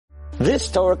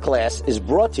This Torah class is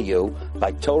brought to you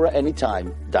by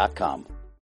TorahAnytime.com.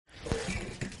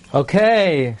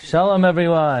 Okay, shalom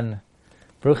everyone.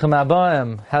 Bruchim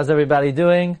Aboim. How's everybody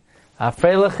doing?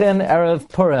 Afreilichen Erev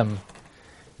Purim.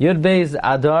 Yud Beis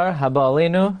Adar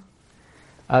Haba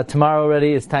Aleinu. Tomorrow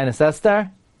already is Tainus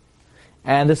Esther.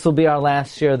 And this will be our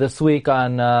last shir this week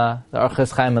on the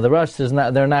Orchos Chaim of the Rosh. There's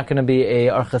not going to be a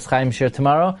Orchos Chaim shir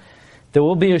tomorrow. There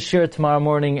will be a shir tomorrow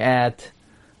morning at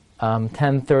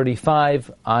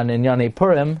 10:35 on Inyane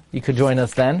Purim. You could join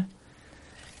us then.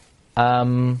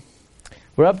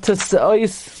 We're up to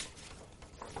Ois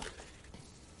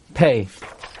Pei.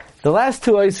 The last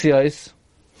two Oisios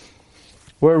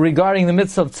were regarding the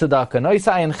mitzvah of tzedakah. In Ois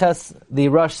Ayin Ches, the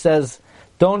Rosh says,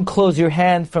 don't close your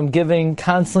hand from giving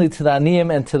constantly to the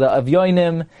Aniyim and to the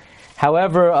Avyoinim.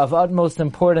 However, of utmost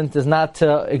importance is not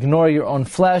to ignore your own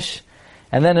flesh.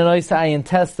 And then in Ois Ayin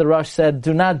Tes, the Rosh said,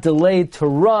 do not delay to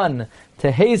run,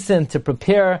 to hasten, to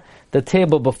prepare the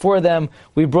table before them.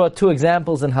 We brought two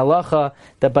examples in Halacha,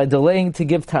 that by delaying to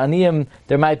give to Aniyim,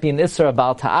 there might be an Isra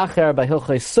Bal Ta'acher, by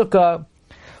Hilchei Sukkah,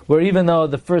 where even though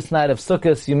the first night of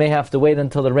Sukkot, you may have to wait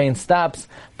until the rain stops,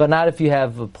 but not if you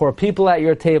have poor people at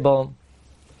your table.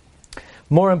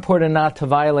 More important not to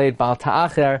violate Bal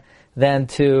Ta'acher than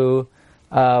to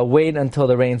wait until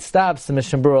the rain stops. The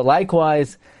Mishnah Berurah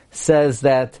likewise says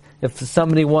that if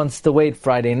somebody wants to wait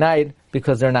Friday night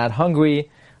because they're not hungry,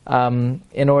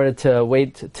 in order to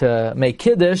wait to make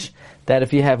Kiddush, that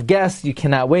if you have guests, you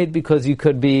cannot wait because you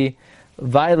could be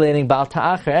violating Baal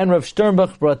Ta'acher. And Rav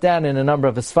Sternbuch brought down in a number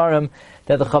of his Sfarim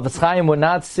that the Chofetz Chaim would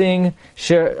not sing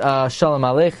Shir Shalom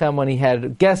Aleichem when he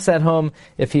had guests at home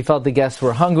if he felt the guests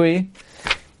were hungry.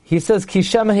 He says, Ki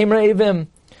Shemahim Re'ivim,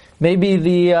 maybe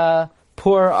the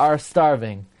poor are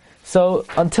starving. So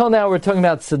until now we're talking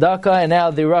about tzedakah, and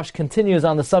now the Rosh continues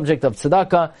on the subject of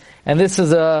tzedakah, and this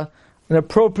is an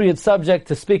appropriate subject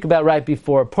to speak about right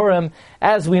before Purim.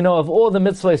 As we know of all the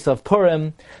mitzvahs of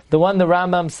Purim, the one the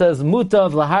Rambam says,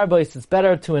 mutav laharbos, it's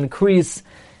better to increase,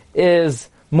 is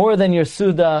more than your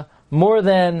suda, more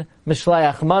than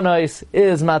mishlayach manos,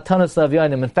 is matanos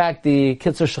avyonim. In fact, the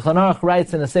Kitzur Shulchan Aruch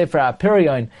writes in a Sefer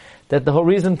HaPeriyon that the whole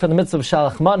reason for the mitzvah of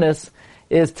shalach manos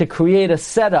is to create a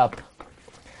setup,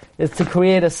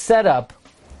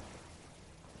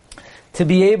 to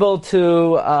be able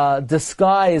to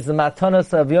disguise the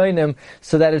matanos of yoinim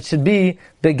so that it should be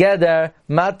begeder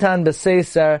matan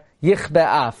b'seiser yich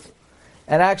be'af.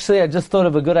 And actually, I just thought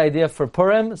of a good idea for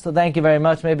Purim, so thank you very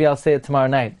much. Maybe I'll say it tomorrow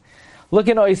night. Look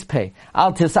in Ois Pei.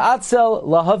 Al tisatzel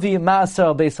lahavi ma'aser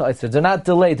al beis ha'otzar. Do not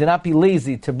delay, do not be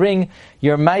lazy to bring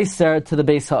your meiser to the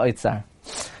beis ha'otzar,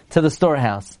 to the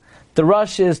storehouse. The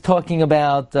Rosh is talking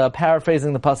about,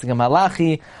 paraphrasing the Pasuk of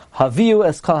Malachi, Haviu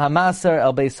eskal hamaser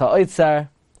el beis ha'otzar,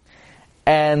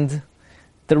 and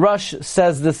the Rosh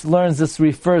says this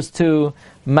refers to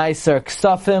Meiser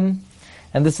Ksafim,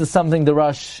 and this is something the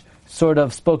Rosh sort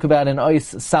of spoke about in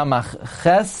Ois Samach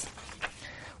Ches,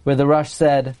 where the Rosh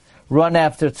said, run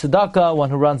after tzedakah, one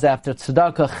who runs after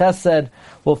tzedakah, chesed,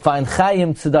 will find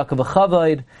chayim tzedakah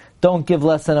b'chavod, don't give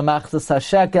less than a machzas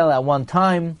hashekel at one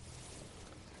time,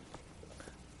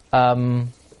 and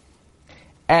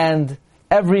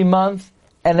every month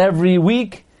and every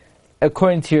week,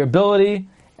 according to your ability,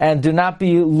 and do not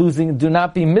be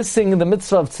missing the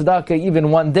mitzvah of tzedakah even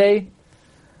one day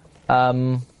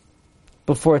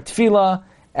before tefillah,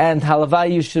 and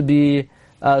halavai you should be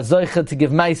zoicha to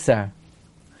give meiser.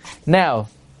 Now,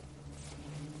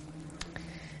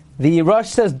 the Rosh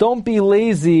says, don't be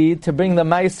lazy to bring the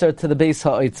meiser to the Beis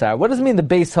HaOtzar. What does it mean, the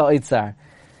Beis HaOtzar?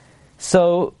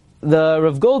 So, the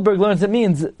Rav Goldberg learns it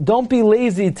means, don't be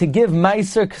lazy to give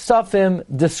Meiser Ksafim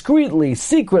discreetly,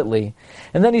 secretly.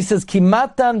 And then he says, Ki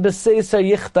matan b'seiser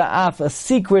yich ba'af, a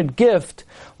secret gift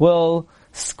will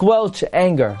squelch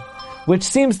anger. Which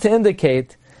seems to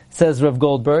indicate, says Rav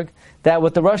Goldberg, that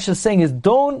what the Rosh is saying is,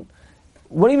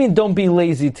 what do you mean don't be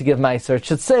lazy to give Meiser? It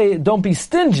should say, don't be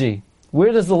stingy.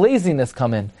 Where does the laziness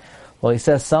come in? Well, he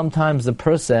says sometimes the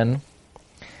person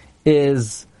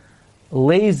is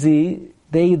lazy.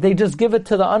 They just give it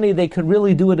to the ani. They could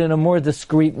really do it in a more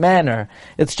discreet manner.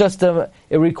 It's just it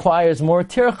requires more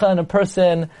tircha, and a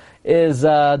person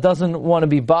doesn't want to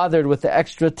be bothered with the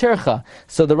extra tircha.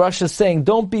 So the Rosh is saying,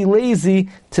 don't be lazy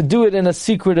to do it in a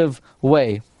secretive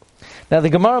way. Now the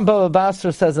Gemara in Bava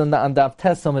Basra says on Daf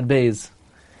Tes Amud Beis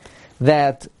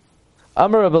that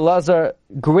Amar Rabbi Elazar,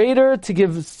 greater to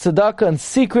give tzedakah in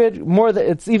secret,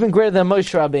 it's even greater than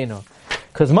Moshe Rabbeinu.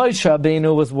 Because Moshe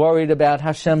Rabbeinu was worried about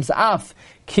Hashem's af.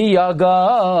 Ki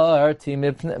yagarti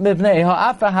mipnei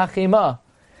ha'afa hachima.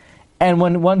 And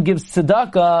when one gives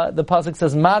tzedakah, the pasuk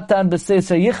says, Matan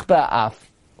b'seisa yichba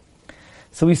af.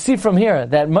 So we see from here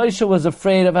that Moshe was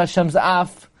afraid of Hashem's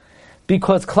af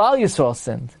because Klal Yisrael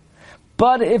sinned.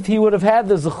 But if he would have had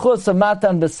the zechus of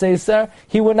Matan B'Seiser,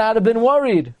 he would not have been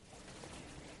worried.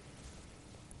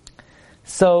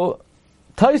 So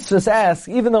Tosfos asks,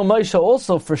 even though Moshe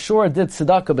also for sure did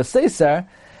tzedakah B'Seiser,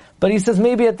 but he says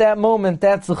maybe at that moment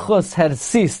that zechus had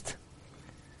ceased.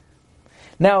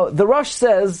 Now the Rosh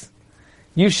says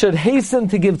you should hasten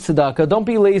to give tzedakah. Don't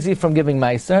be lazy from giving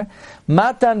meiser.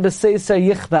 Matan B'Seiser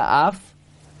yichba af.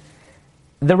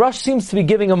 The Rosh seems to be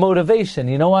giving a motivation.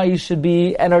 You know why you should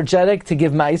be energetic to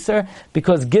give meiser?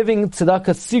 Because giving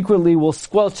tzedakah secretly will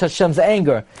squelch Hashem's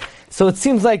anger. So it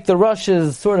seems like the Rosh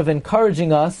is sort of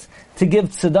encouraging us to give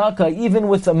tzedakah even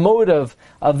with a motive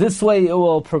of this way it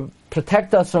will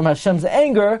protect us from Hashem's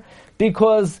anger,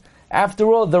 because after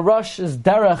all the Rosh's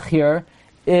derech here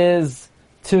is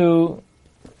to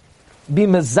be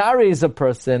mezaris a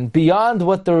person beyond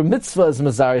what the mitzvah is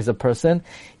mezaris a person,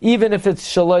 even if it's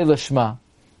shaloi lishma.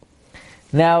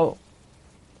 Now,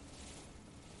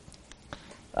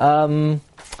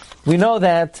 we know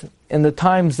that in the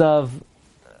times of,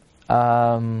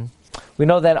 we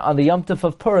know that on the Yom Tov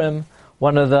of Purim,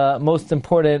 one of the most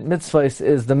important mitzvahs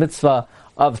is the mitzvah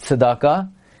of tzedakah,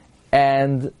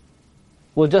 and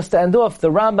we'll just end off.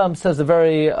 The Rambam says a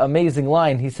very amazing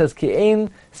line. He says, "Ki ein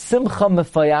simcha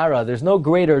mefayara." There's no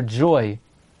greater joy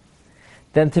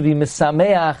than to be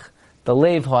misameach the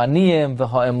leiv ha'aniyim,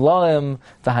 v'ha'imlaim,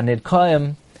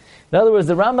 v'hanidkaim. In other words,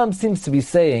 the Rambam seems to be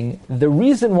saying the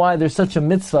reason why there's such a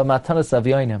mitzvah matanas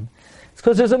avyonim is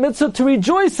because there's a mitzvah to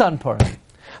rejoice on Purim.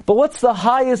 But what's the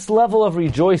highest level of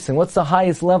rejoicing? What's the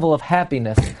highest level of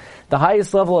happiness? The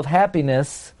highest level of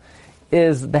happiness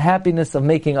is the happiness of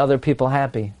making other people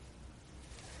happy.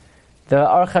 The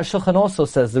Aruch HaShulchan also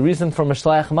says the reason for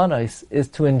Mishlayach Manos is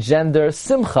to engender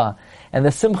simcha, and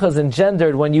the simcha is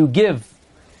engendered when you give.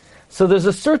 So there's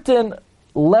a certain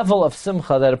level of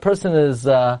simcha that a person is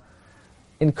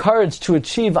encouraged to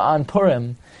achieve on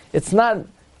Purim. It's not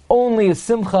only a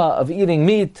simcha of eating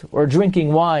meat or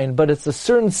drinking wine, but it's a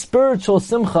certain spiritual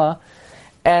simcha,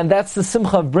 and that's the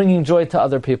simcha of bringing joy to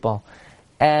other people.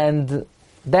 And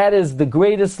that is the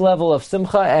greatest level of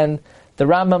simcha, and the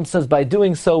Rambam says by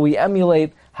doing so we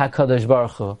emulate HaKadosh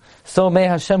Baruch Hu. So may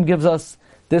Hashem gives us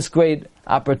this great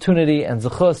opportunity and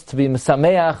zechus to be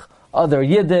mesameach other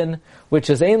Yidden, which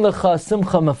is Ein Lecha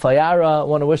Simcha Mefayara. I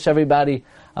want to wish everybody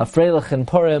a Freilich in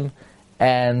Purim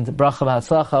and Bracha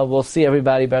V'Hatzlacha. We'll see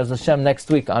everybody Be'ez Hashem next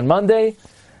week on Monday.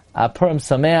 Purim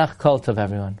Sameach, Kol Tov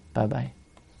everyone. Bye bye.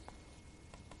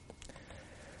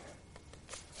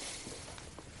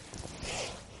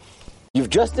 You've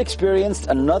just experienced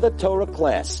another Torah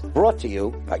class brought to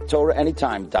you by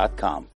TorahAnytime.com.